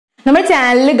നമ്മുടെ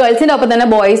ചാനലിൽ ഗേൾസിന്റെ ഒപ്പം തന്നെ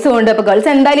ബോയ്സും ഉണ്ട്. അപ്പൊ ഗേൾസ്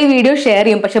എന്തായാലും ഈ വീഡിയോ ഷെയർ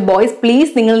ചെയ്യും. പക്ഷെ ബോയ്സ്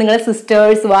പ്ലീസ് നിങ്ങളുടെ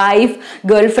സിസ്റ്റേഴ്സ്, വൈഫ്,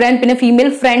 ഗേൾ ഫ്രണ്ട്, പിന്നെ ഫീമെയിൽ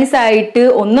ഫ്രണ്ട്സ് ആയിട്ട്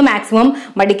ഒന്ന് മാക്സിമം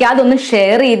മടിക്കാതെ ഒന്ന്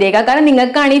ഷെയർ ചെയ്തേക്കാം. കാരണം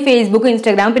നിങ്ങൾക്കാണ് ഈ ഫേസ്ബുക്ക്,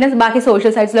 ഇൻസ്റ്റാഗ്രാം, പിന്നെ ബാക്കി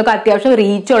സോഷ്യൽ സൈറ്റ്സിലൊക്കെ അത്യാവശ്യം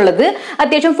റീച്ച് ഉള്ളത്,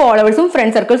 അത്യാവശ്യം ഫോളോവേഴ്സും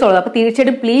ഫ്രണ്ട് സർക്കിൾസും ഉള്ളത്. അപ്പൊ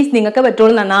തീർച്ചയായിട്ടും പ്ലീസ് നിങ്ങൾക്ക്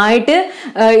പറ്റുള്ളൂ നന്നായിട്ട്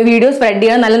വീഡിയോ സ്പ്രെഡ്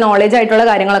ചെയ്യാൻ, നല്ല നോളജ് ആയിട്ടുള്ള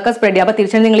കാര്യങ്ങളൊക്കെ സ്പ്രെഡ് ചെയ്യുക. അപ്പൊ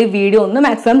തീർച്ചയായും നിങ്ങൾ ഈ വീഡിയോ ഒന്ന്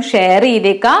മാക്സിമം ഷെയർ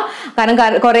ചെയ്തേക്കാം. കാരണം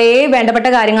കുറെ വേണ്ടപ്പെട്ട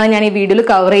കാര്യങ്ങൾ ഞാൻ ഈ വീഡിയോയിൽ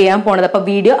കവർ ചെയ്യാൻ പോണത്. അപ്പൊ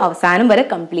വീഡിയോ അവസാനം വരെ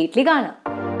കംപ്ലീറ്റ്ലി കാണാം.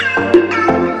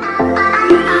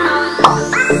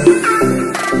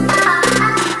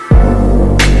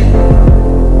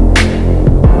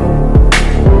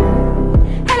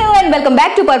 Welcome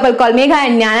back to purplekohlmegha.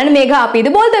 ഞാനാണ് മേഘ. അപ്പൊ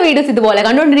ഇതുപോലത്തെ വീഡിയോസ് ഇതുപോലെ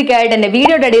കണ്ടുകൊണ്ടിരിക്കുകയായിട്ട് എന്റെ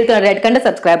വീഡിയോയുടെ അടിയിൽ റെഡ് കണ്ട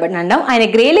സബ്സ്ക്രൈബ് ബട്ടൺ ഉണ്ടാവും. അതിനെ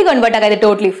ഗ്രേലി കൺവേർട്ട് ആക്കാതെ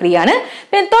ടോട്ടലി ഫ്രീ ആണ്.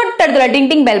 പിന്നെ തൊട്ടടുത്തുള്ള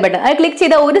ടിങ് ബെൽ ബട്ടൺ, അത് ക്ലിക്ക്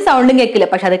ചെയ്താൽ ഒരു സൗണ്ടും കേൾക്കില്ല.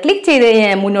 പക്ഷെ അത് ക്ലിക്ക് ചെയ്ത്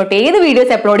കഴിഞ്ഞാൽ മുന്നോട്ട് ഏത്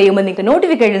വീഡിയോസ് അപ്ലോഡ് ചെയ്യുമ്പോൾ നിങ്ങൾക്ക്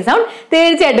നോട്ടിഫിക്കേഷൻ സൗണ്ട്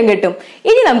തീർച്ചയായിട്ടും കിട്ടും.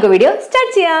 ഇനി നമുക്ക് വീഡിയോ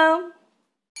സ്റ്റാർട്ട് ചെയ്യാം.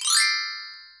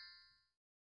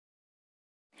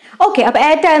 ഓക്കെ, അപ്പൊ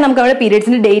ഏറ്റവും നമുക്ക് അവിടെ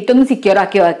പീരിയഡ്സിന്റെ ഡേറ്റ് ഒന്ന് സെക്യൂർ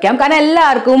ആക്കി വെക്കാം. കാരണം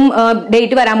എല്ലാവർക്കും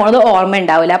ഡേറ്റ് വരാൻ പോകുന്നത് ഓർമ്മ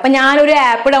ഉണ്ടാവില്ല. അപ്പൊ ഞാനൊരു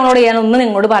ആപ്പ് ഡൗൺലോഡ് ചെയ്യാനൊന്നും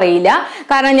നിങ്ങളോട് പറയില്ല.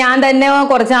 കാരണം ഞാൻ തന്നെ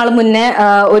കുറച്ച് നാൾ മുന്നേ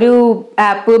ഒരു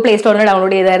ആപ്പ് പ്ലേ സ്റ്റോറിൽ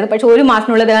ഡൗൺലോഡ് ചെയ്തായിരുന്നു. പക്ഷെ ഒരു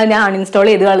മാസത്തിനുള്ളിൽ ഞാൻ അൺഇൻസ്റ്റാൾ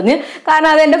ചെയ്ത് കളഞ്ഞ്. കാരണം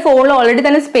അത് എന്റെ ഫോണിൽ ഓൾറെഡി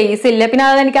തന്നെ സ്പേസ് ഇല്ല. പിന്നെ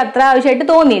അത് എനിക്ക് അത്ര ആവശ്യമായിട്ട്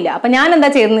തോന്നിയില്ല. അപ്പൊ ഞാൻ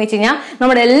എന്താ ചെയ്തതെന്ന് വെച്ച് കഴിഞ്ഞാൽ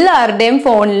നമ്മുടെ എല്ലാവരുടെയും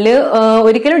ഫോണിൽ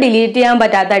ഒരിക്കലും ഡിലീറ്റ് ചെയ്യാൻ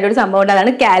പറ്റാത്തതായിട്ടൊരു സംഭവം ഉണ്ട്.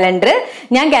 അതാണ് കാലണ്ടർ.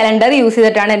 ഞാൻ കാലണ്ടർ യൂസ്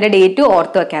ചെയ്തിട്ടാണ് എന്റെ ഡേറ്റ്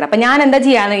ഓർത്ത് വെക്കാറ്. അപ്പൊ ഞാൻ എന്താ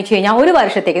ചെയ്യാന്ന് വെച്ച് കഴിഞ്ഞാൽ ഒരു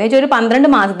വർഷത്തേക്ക് ഒരു 12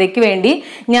 മാസത്തേക്ക് വേണ്ടി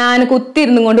ഞാൻ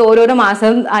കുത്തിരുന്നും കൊണ്ട് ഓരോരോ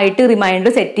മാസം ആയിട്ട്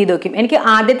റിമൈൻഡർ സെറ്റ് ചെയ്ത് വെക്കും. എനിക്ക്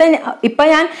ആദ്യത്തെ ഇപ്പൊ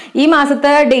ഞാൻ ഈ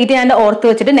മാസത്തെ ഡേറ്റ് ഞാൻ ഓർത്ത്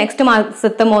വെച്ചിട്ട് നെക്സ്റ്റ്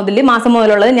മാസം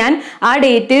മുതലുള്ളത് ഞാൻ ആ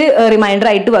ഡേറ്റ് റിമൈൻഡർ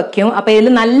ആയിട്ട് വെക്കും. അപ്പൊ ഇതിൽ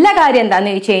നല്ല കാര്യം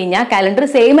എന്താണെന്ന് ചോദിച്ചു കഴിഞ്ഞാൽ കാലണ്ടർ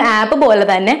സെയിം ആപ്പ് പോലെ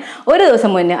തന്നെ ഒരു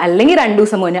ദിവസം മുന്നേ അല്ലെങ്കിൽ 2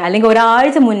 ദിവസം മുന്നേ അല്ലെങ്കിൽ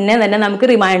ഒരാഴ്ച മുന്നേ തന്നെ നമുക്ക്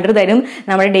റിമൈൻഡർ തരും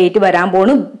നമ്മുടെ ഡേറ്റ് വരാൻ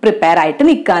പോണു പ്രിപ്പയർ ആയിട്ട്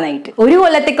നിൽക്കാനായിട്ട്. ഒരു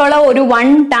കൊല്ലത്തേക്കുള്ള ഒരു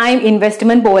വൺ ടൈം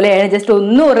ഇൻവെസ്റ്റ്മെന്റ് പോലെയാണ്. ജസ്റ്റ്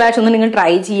ഒരു പ്രാവശ്യം ഒന്ന് നിങ്ങൾ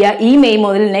ട്രൈ ചെയ്യുക. ഈ മെയ്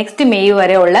മുതൽ നെക്സ്റ്റ് മെയ്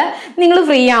വരെയുള്ള നിങ്ങൾ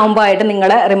ഫ്രീ ആവുമ്പോൾ ആയിട്ട്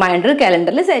നിങ്ങളുടെ റിമൈൻഡർ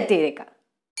കാലണ്ടറിൽ സെറ്റ് ചെയ്തേക്കാം.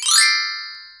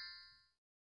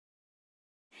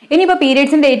 ഇനിയിപ്പോൾ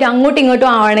പീരിയഡ്സിന്റെ ഡേറ്റ് അങ്ങോട്ടും ഇങ്ങോട്ടും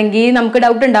ആവണമെങ്കിൽ നമുക്ക്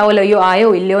ഡൗട്ട് ഉണ്ടാവുമല്ലോ, അയ്യോ ആയോ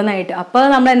ഇല്ലയോ എന്നായിട്ട്. അപ്പോൾ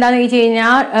നമ്മൾ എന്താണെന്ന് വെച്ച്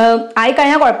കഴിഞ്ഞാൽ ആയി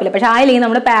കഴിഞ്ഞാൽ കുഴപ്പമില്ല. പക്ഷെ ആയില്ലെങ്കിൽ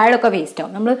നമ്മുടെ പാഡൊക്കെ വേസ്റ്റ്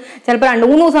ആവും. നമ്മൾ ചിലപ്പോൾ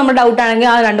 2-3 ദിവസം നമ്മുടെ ഡൗട്ട് ആണെങ്കിൽ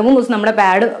ആ 2-3 ദിവസം നമ്മുടെ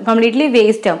പാഡ് കംപ്ലീറ്റ്ലി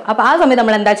വേസ്റ്റ് ആവും. അപ്പോൾ ആ സമയത്ത്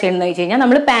നമ്മൾ എന്താ ചെയ്യണമെന്ന് വെച്ച് കഴിഞ്ഞാൽ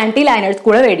നമ്മൾ പാൻറ്റി ലൈനേഴ്സ്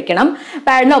കൂടെ മേടിക്കണം.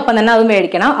 പാഡിനൊപ്പം തന്നെ അതും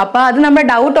മേടിക്കണം. അപ്പോൾ അത് നമ്മുടെ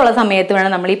ഡൗട്ട് ഉള്ള സമയത്ത്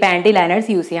വേണം നമ്മൾ ഈ പാൻറ്റി ലൈനേഴ്സ്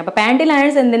യൂസ് ചെയ്യാം. അപ്പോൾ പാൻറ്റി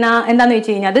ലൈനേഴ്സ് എന്താണെന്ന്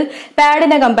വെച്ച് കഴിഞ്ഞാൽ അത്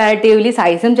പാഡിന്റെ കമ്പാരിറ്റീവ്ലി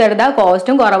സൈസും ചെറുതാ,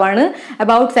 കോസ്റ്റും കുറവാണ്.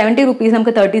 അബൌട്ട് 70 rupees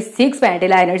നമുക്ക് 36 പാൻറ്റി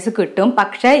ലൈനേഴ്സ് കിട്ടും.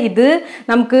 പക്ഷേ ഇത്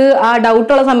നമുക്ക് ആ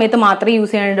ഡൗട്ടുള്ള സമയത്ത് മാത്രമേ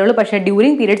യൂസ് ചെയ്യേണ്ടുള്ളൂ. പക്ഷെ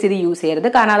ഡ്യൂറിങ് പീരിയഡ്സ് ഇത് യൂസ് ചെയ്യരുത്.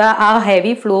 കാരണം അത് ആ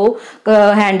ഹെവി ഫ്ലോ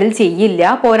ഹാൻഡിൽ ചെയ്യില്ല.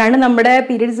 പോരാണ്ട് നമ്മുടെ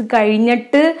പീരിയഡ്സ്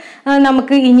കഴിഞ്ഞിട്ട്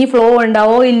നമുക്ക് ഇനി ഫ്ലോ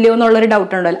ഉണ്ടാവോ ഇല്ലയോ എന്നുള്ളൊരു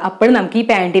ഡൗട്ട് ഉണ്ടല്ലോ, അപ്പോഴും നമുക്ക് ഈ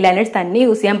പാൻറ്റി ലൈനേഴ്സ് തന്നെ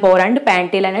യൂസ് ചെയ്യാം. പോരാണ്ട്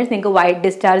പാൻറ്റി ലൈനേഴ്സ് നിങ്ങൾക്ക് വൈറ്റ്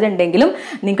ഡിസ്ചാർജ് ഉണ്ടെങ്കിലും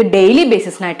നിങ്ങൾക്ക് ഡെയിലി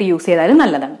ബേസിസിനായിട്ട് യൂസ് ചെയ്താലും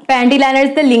നല്ലതാണ്. പാൻറ്റി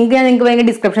ലൈനേഴ്സിന്റെ ലിങ്ക് ഞാൻ നിങ്ങൾക്ക് ഭയങ്കര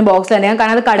ഡിസ്ക്രിപ്ഷൻ ബോക്സിൽ തന്നെ,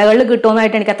 കാരണം അത് കടകളിൽ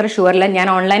കിട്ടുമെന്നായിട്ട് എനിക്ക് അത്ര ഷുവർ ഇല്ല. ഞാൻ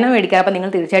ഓൺലൈനാണ് മേടിക്കാം. അപ്പോൾ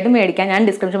നിങ്ങൾ തീർച്ചയായിട്ടും മേടിക്കാം. ഞാൻ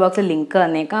ഡിസ്ക്രിപ്ഷൻ ബോക്സിൽ ലിങ്ക്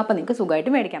തന്നേക്കാം. അപ്പോൾ നിങ്ങൾക്ക്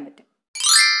സുഖമായിട്ട് മേടിക്കാൻ പറ്റും.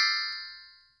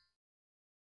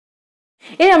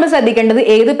 ഇനി നമ്മൾ ശ്രദ്ധിക്കേണ്ടത്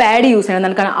ഏത് പാഡ് യൂസ്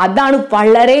ചെയ്യണം. കാരണം അതാണ്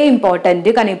വളരെ ഇമ്പോർട്ടന്റ്.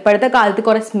 കാരണം ഇപ്പോഴത്തെ കാലത്ത്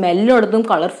കുറെ സ്മെല്ലുള്ളതും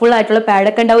കളർഫുൾ ആയിട്ടുള്ള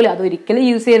പാഡൊക്കെ ഉണ്ടാവില്ല, അത് ഒരിക്കലും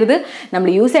യൂസ് ചെയ്യരുത്. നമ്മൾ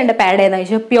യൂസ് ചെയ്യേണ്ട പാഡ് ഏതാണെന്ന്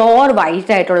വെച്ചാൽ പ്യോർ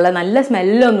വൈറ്റ് ആയിട്ടുള്ള നല്ല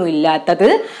സ്മെല്ലൊന്നും ഇല്ലാത്തത്,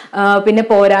 പിന്നെ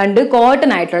പോരാണ്ട്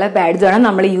കോട്ടൺ ആയിട്ടുള്ള പാഡ്സ് വേണം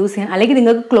നമ്മൾ യൂസ് ചെയ്യാൻ. അല്ലെങ്കിൽ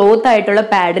നിങ്ങൾക്ക് ക്ലോത്ത് ആയിട്ടുള്ള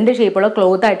പാഡിന്റെ ഷേപ്പുള്ള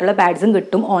ക്ലോത്ത് ആയിട്ടുള്ള പാഡ്സും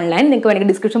കിട്ടും ഓൺലൈൻ. നിങ്ങൾക്ക്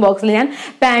വേണമെങ്കിൽ ഡിസ്ക്രിപ്ഷൻ ബോക്സിൽ ഞാൻ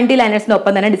പാൻറ്റി ലൈനേഴ്സിന്റെ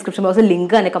ഒപ്പം തന്നെ ഡിസ്ക്രിപ്ഷൻ ബോക്സിൽ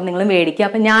ലിങ്ക് തന്നേക്കാം, നിങ്ങൾ മേടിക്കുക.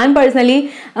 അപ്പൊ ഞാൻ പേഴ്സണലി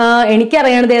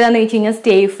എനിക്കറിയണത് ഏതാണെന്ന് വെച്ച് കഴിഞ്ഞാൽ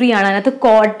സ്റ്റേഫ്രീ ആണ്. അതിനകത്ത്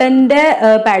കോട്ടന്റെ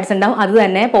പാഡ്സ് ഉണ്ടാവും. അത്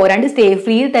തന്നെ പോരാണ്ട്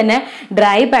സ്റ്റേഫ്രീയിൽ തന്നെ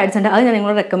ഡ്രൈ പാഡ്സ് ഉണ്ട്. അത് ഞാൻ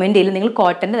നിങ്ങളോട് റെക്കമെൻഡ് ചെയ്യില്ല. നിങ്ങൾ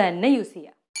കോട്ടന്റെ തന്നെ യൂസ് ചെയ്യുക.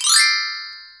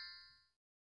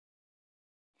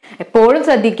 എപ്പോഴും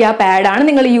ശ്രദ്ധിക്കുക, പാഡാണ്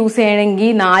നിങ്ങൾ യൂസ്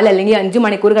ചെയ്യണമെങ്കിൽ 4 അല്ലെങ്കിൽ 5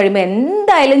 മണിക്കൂർ കഴിയുമ്പോൾ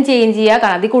എന്തായാലും ചേഞ്ച് ചെയ്യുക.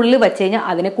 കാരണം അതിൽ കൂടുതൽ വെച്ച് കഴിഞ്ഞാൽ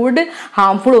അതിനെ കൂടുതൽ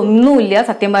ഹാംഫുൾ ഒന്നുമില്ല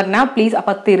സത്യം പറഞ്ഞാൽ. പ്ലീസ്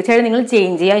അപ്പോൾ തീർച്ചയായിട്ടും നിങ്ങൾ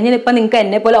ചേഞ്ച് ചെയ്യുക. ഇനി ഇപ്പം നിങ്ങൾക്ക്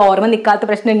എന്നെ പോലെ ഓർമ്മ നിൽക്കാത്ത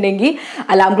പ്രശ്നം ഉണ്ടെങ്കിൽ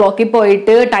അലാം ക്ലോക്കിൽ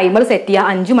പോയിട്ട് ടൈമർ സെറ്റ്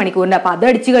ചെയ്യുക 5 മണിക്കൂറിൻ്റെ. അപ്പോൾ അത്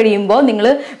അടിച്ച് കഴിയുമ്പോൾ നിങ്ങൾ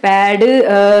പാഡ്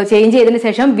ചേഞ്ച് ചെയ്തതിന്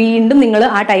ശേഷം വീണ്ടും നിങ്ങൾ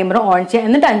ആ ടൈമർ ഓൺ ചെയ്യുക.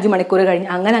 എന്നിട്ട് 5 മണിക്കൂർ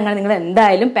കഴിഞ്ഞ് അങ്ങനെ നിങ്ങൾ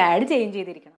എന്തായാലും പാഡ് ചേഞ്ച്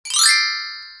ചെയ്തിരിക്കണം.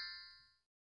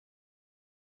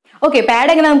 ഓക്കെ, പാഡ്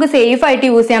എങ്ങനെ നമുക്ക് സേഫ് ആയിട്ട്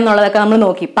യൂസ് ചെയ്യാം എന്നുള്ളതൊക്കെ നമ്മൾ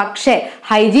നോക്കി. പക്ഷേ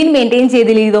ഹൈജീൻ മെയിൻറ്റെയിൻ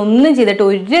ചെയ്തില്ല ഇതൊന്നും ചെയ്തിട്ട്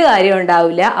ഒരു കാര്യം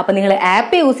ഉണ്ടാവില്ല. അപ്പൊ നിങ്ങൾ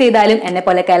ആപ്പ് യൂസ് ചെയ്താലും എന്നെ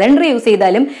പോലെ കലണ്ടർ യൂസ്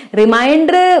ചെയ്താലും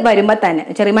റിമൈൻഡർ വരുമ്പോൾ തന്നെ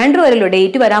റിമൈൻഡർ വരുമല്ലോ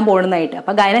ഡേറ്റ് വരാൻ പോകുന്നതായിട്ട്.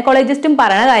 അപ്പൊ ഗൈനക്കോളജിസ്റ്റും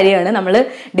പറയുന്ന കാര്യമാണ് നമ്മൾ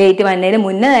ഡേറ്റ് വന്നതിന്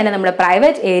മുന്നേ തന്നെ നമ്മുടെ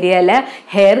പ്രൈവറ്റ് ഏരിയയിലെ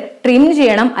ഹെയർ ട്രിം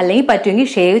ചെയ്യണം, അല്ലെങ്കിൽ പറ്റുമെങ്കിൽ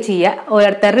ഷേവ് ചെയ്യുക.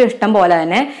 ഓരോരുത്തരുടെ ഇഷ്ടം പോലെ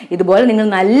തന്നെ ഇതുപോലെ നിങ്ങൾ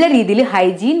നല്ല രീതിയിൽ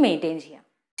ഹൈജീൻ മെയിൻറ്റെയിൻ ചെയ്യുക.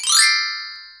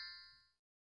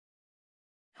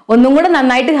 ഒന്നും കൂടെ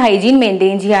നന്നായിട്ട് ഹൈജീൻ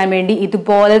മെയിൻറ്റെയിൻ ചെയ്യാൻ വേണ്ടി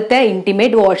ഇതുപോലത്തെ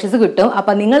ഇന്റിമേറ്റ് വാഷസ് കിട്ടും.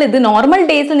 അപ്പൊ നിങ്ങൾ ഇത് നോർമൽ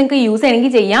ഡേയ്സിൽ നിങ്ങൾക്ക് യൂസ്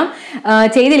ചെയ്യണമെങ്കിൽ ചെയ്യാം,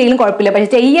 ചെയ്തില്ലെങ്കിലും കുഴപ്പമില്ല. പക്ഷെ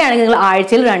ചെയ്യുകയാണെങ്കിൽ നിങ്ങൾ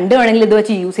ആഴ്ചയിൽ 2 വേണമെങ്കിൽ ഇത്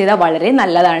വെച്ച് യൂസ് ചെയ്താൽ വളരെ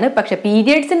നല്ലതാണ്. പക്ഷെ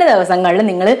പീരിയഡ്സിന്റെ ദിവസങ്ങളിൽ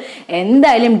നിങ്ങൾ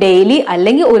എന്തായാലും ഡെയിലി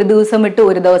അല്ലെങ്കിൽ ഒരു ദിവസം വിട്ട്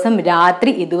ഒരു ദിവസം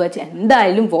രാത്രി ഇത് വെച്ച്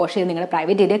എന്തായാലും വാഷ് ചെയ്ത് നിങ്ങളുടെ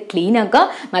പ്രൈവറ്റ് ഏരിയ ക്ലീൻ ആക്കുക,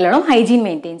 നല്ലോണം ഹൈജീൻ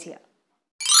മെയിൻറ്റെയിൻ ചെയ്യുക.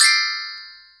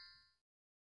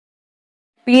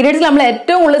 പീരിയഡ്സ് നമ്മൾ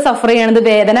ഏറ്റവും കൂടുതൽ സഫർ ചെയ്യണത്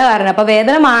വേദന കാരണം. അപ്പൊ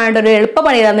വേദന മാറേണ്ട ഒരു എളുപ്പ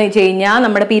പണി ഏതാണെന്ന് വെച്ച് കഴിഞ്ഞാൽ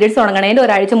നമ്മുടെ പീരിയഡ്സ് തുടങ്ങണതിന്റെ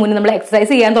ഒരാഴ്ച മുന്നേ നമ്മൾ എക്സസൈസ്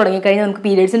ചെയ്യാൻ തുടങ്ങിക്കഴിഞ്ഞാൽ നമുക്ക്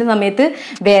പീരിയഡ്സിന്റെ സമയത്ത്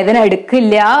വേദന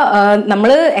എടുക്കില്ല.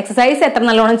 നമ്മൾ എക്സസൈസ് എത്ര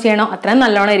നല്ലോണം ചെയ്യണോ അത്രയും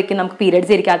നല്ലോണം ഇരിക്കും നമുക്ക്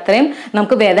പീരിയഡ്സ് ഇരിക്കും, അത്രയും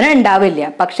നമുക്ക് വേദന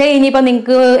ഉണ്ടാവില്ല. പക്ഷേ ഇനിയിപ്പോ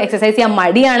നിങ്ങൾക്ക് എക്സസൈസ് ചെയ്യാൻ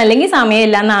മടിയാണ് അല്ലെങ്കിൽ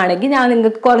സമയമില്ല എന്നാണെങ്കിൽ ഞാൻ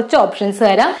നിങ്ങൾക്ക് കുറച്ച് ഓപ്ഷൻസ്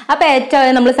തരാം. അപ്പൊ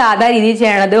ഏറ്റവും നമ്മൾ സാധാ രീതിയിൽ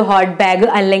ചെയ്യണത് ഹോട്ട് ബാഗ്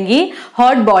അല്ലെങ്കിൽ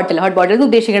ഹോട്ട് ബോട്ടിൽ. ഹോട്ട് ബോട്ടിൽ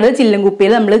ഉദ്ദേശിക്കുന്നത് ചില്ലും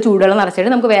കുപ്പിയിൽ നമ്മൾ ചൂടുവെള്ളം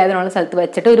നിറച്ചിട്ട് നമുക്ക് വേദനയുള്ള സ്ഥലത്ത്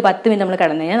വെച്ചിട്ട് ഒരു 10 മിനിറ്റ് നമ്മൾ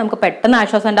കിടന്നു കഴിഞ്ഞാൽ നമുക്ക് പെട്ടെന്ന്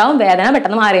ആശ്വാസം ഉണ്ടാവും, വേദന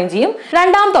പെട്ടെന്ന് മാറുകയും ചെയ്യും.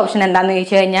 രണ്ടാമത്തെ ഓപ്ഷൻ എന്താണെന്ന്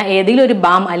ചോദിച്ചു കഴിഞ്ഞാൽ ഏതെങ്കിലും ഒരു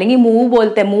ബാം അല്ലെങ്കിൽ മൂവ്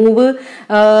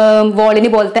വോളിനി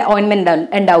പോലത്തെ ഓയിൻമെന്റ്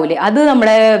ഉണ്ടാവൂലേ, അത്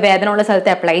നമ്മുടെ വേദന ഉള്ള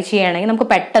സ്ഥലത്ത് അപ്ലൈ ചെയ്യുകയാണെങ്കിൽ നമുക്ക്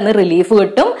പെട്ടെന്ന് റിലീഫ്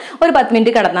കിട്ടും. ഒരു 10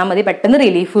 മിനിറ്റ് കിടന്നാൽ മതി, പെട്ടെന്ന്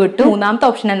റിലീഫ് കിട്ടും. മൂന്നാമത്തെ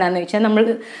ഓപ്ഷൻ എന്താണെന്ന് വെച്ചാൽ നമ്മൾ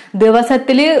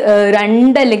ദിവസത്തിൽ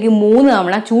 2 അല്ലെങ്കിൽ 3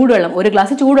 തവണ ചൂടുവെള്ളം, ഒരു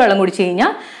ഗ്ലാസ് ചൂടുവെള്ളം കുടിച്ചു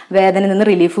കഴിഞ്ഞാൽ വേദന നിന്ന്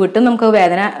റിലീഫ് കിട്ടും, നമുക്ക്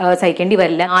വേദന സഹിക്കേണ്ടി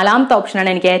വരില്ല. 4ാമത്തെ ഓപ്ഷനാണ്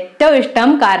എനിക്ക് ഏറ്റവും ഇഷ്ടം.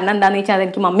 കാരണം എന്താണെന്ന് വെച്ചാൽ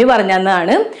അതെനിക്ക് മമ്മി പറഞ്ഞു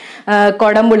തന്നതാണ്.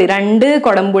 കൊടംപുളി, 2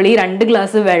 കൊടംപുളി 2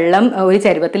 ഗ്ലാസ് വെള്ളം ഒരു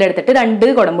ചരുവത്തിലെടുത്തിട്ട് 2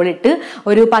 കൊടംപുളി ഇട്ട്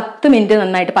ഒരു 10 മിനിറ്റ്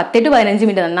നന്നായിട്ട് 10 to 15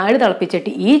 മിനിറ്റ് നന്നായിട്ട്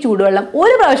തിളപ്പിച്ചിട്ട് ഈ ചൂടുവെള്ളം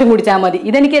ഒരു പ്രാവശ്യം കുടിച്ചാൽ മതി.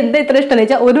 ഇതെനിക്ക് എന്താ ഇത്ര ഇഷ്ടം എന്ന്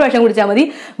വെച്ചാൽ ഒരു പ്രാവശ്യം കുടിച്ചാൽ മതി,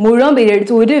 മുഴുവൻ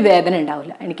പീരിയഡ്സ് ഒരു വേദന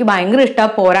ഉണ്ടാവില്ല. എനിക്ക് ഭയങ്കര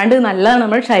ഇഷ്ടമാണ്. പോരാണ്ട് നല്ലതാണ്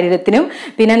നമ്മുടെ ശരീരത്തിനും.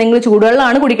 പിന്നെ നിങ്ങൾ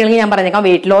ചൂടുവെള്ളമാണ് കുടിക്കണമെങ്കിൽ ഞാൻ പറഞ്ഞേക്കാം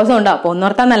വെയിറ്റ് ലോസും ഉണ്ടാവും. അപ്പോൾ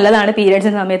ഒന്നോർത്താൽ നല്ലതാണ്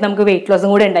പീരിയഡ്സിന്റെ സമയത്ത് നമുക്ക് വെയിറ്റ്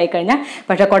ലോസും കൂടെ ഉണ്ടായിക്കഴിഞ്ഞാൽ.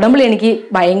 പക്ഷെ കൊടംപുളി എനിക്ക്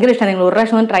ഭയങ്കര ഇഷ്ടമാണ്. നിങ്ങൾ ഒരു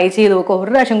പ്രാവശ്യം ഒന്ന് ട്രൈ ചെയ്ത് നോക്കുക,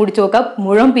 ഒരു പ്രാവശ്യം കുടിച്ച് നോക്കുക,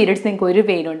 മുഴുവൻ പീരിയഡ്സ് നിങ്ങൾക്ക് ഒരു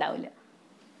പെയിനും ഉണ്ടാവില്ല.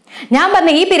 ഞാൻ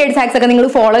പറഞ്ഞ ഈ പീരിയഡ്സ് ഹാക്സ് ഒക്കെ നിങ്ങൾ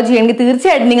ഫോളോ ചെയ്യണമെങ്കിൽ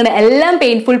തീർച്ചയായിട്ടും നിങ്ങളുടെ എല്ലാം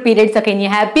പെയിൻഫുൾ പീരിയഡ്സ് ഒക്കെ ഇനി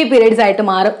ഹാപ്പി പീരിയഡ്സ് ആയിട്ട്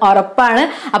മാറും, ഉറപ്പാണ്.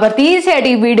 അപ്പൊ തീർച്ചയായിട്ടും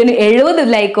ഈ വീഡിയോന് 70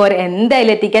 ലൈക്ക് ഓർ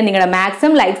എന്തായാലും എത്തിക്കാൻ നിങ്ങളുടെ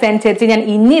മാക്സിമം ലൈക്സ് അനുസരിച്ച് ഞാൻ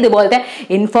ഇനി ഇതുപോലത്തെ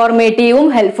ഇൻഫോർമേറ്റീവും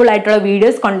ഹെൽപ്ഫുൾ ആയിട്ടുള്ള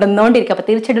വീഡിയോസ് കൊണ്ടുവന്നുകൊണ്ടിരിക്കും. അപ്പൊ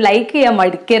തീർച്ചയായിട്ടും ലൈക്ക് ചെയ്യാൻ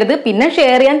മടിക്കരുത്, പിന്നെ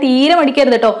ഷെയർ ചെയ്യാൻ തീരെ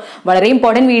മടിക്കരുത് കേട്ടോ. വളരെ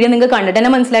ഇമ്പോർട്ടന്റ് വീഡിയോ നിങ്ങൾക്ക് കണ്ടിട്ട്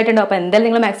തന്നെ മനസ്സിലായിട്ടുണ്ടോ. അപ്പൊ എന്തായാലും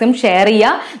നിങ്ങൾ മാക്സിമം ഷെയർ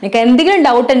ചെയ്യുക. നിങ്ങൾക്ക് എന്തെങ്കിലും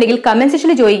ഡൗട്ട് ഉണ്ടെങ്കിൽ കമന്റ്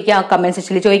സെക്ഷനിൽ ചോദിക്കാം. കമന്റ്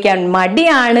സെക്ഷനിൽ ചോദിക്കാൻ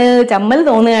മടിയാണ്, ചമ്മൽ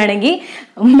തോന്നുകയാണെങ്കിൽ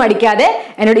മടിക്കാതെ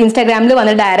എന്നോട് ഇൻസ്റ്റാഗ്രാമിൽ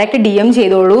വന്ന് ഡയറക്റ്റ് DM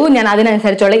ചെയ്തോളൂ. ഞാൻ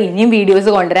അതിനനുസരിച്ചുള്ള ഇനിയും വീഡിയോസ്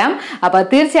കൊണ്ടുവരാം. അപ്പൊ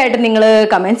തീർച്ചയായിട്ടും നിങ്ങൾ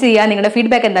കമന്റ് ചെയ്യുക, നിങ്ങളുടെ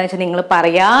ഫീഡ്ബാക്ക് എന്താണെന്ന് വെച്ചാൽ നിങ്ങൾ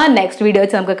പറയാ. നെക്സ്റ്റ് വീഡിയോ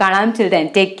വെച്ച് നമുക്ക് കാണാം. Till then,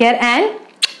 take care and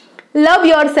love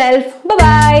yourself. Bye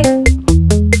bye.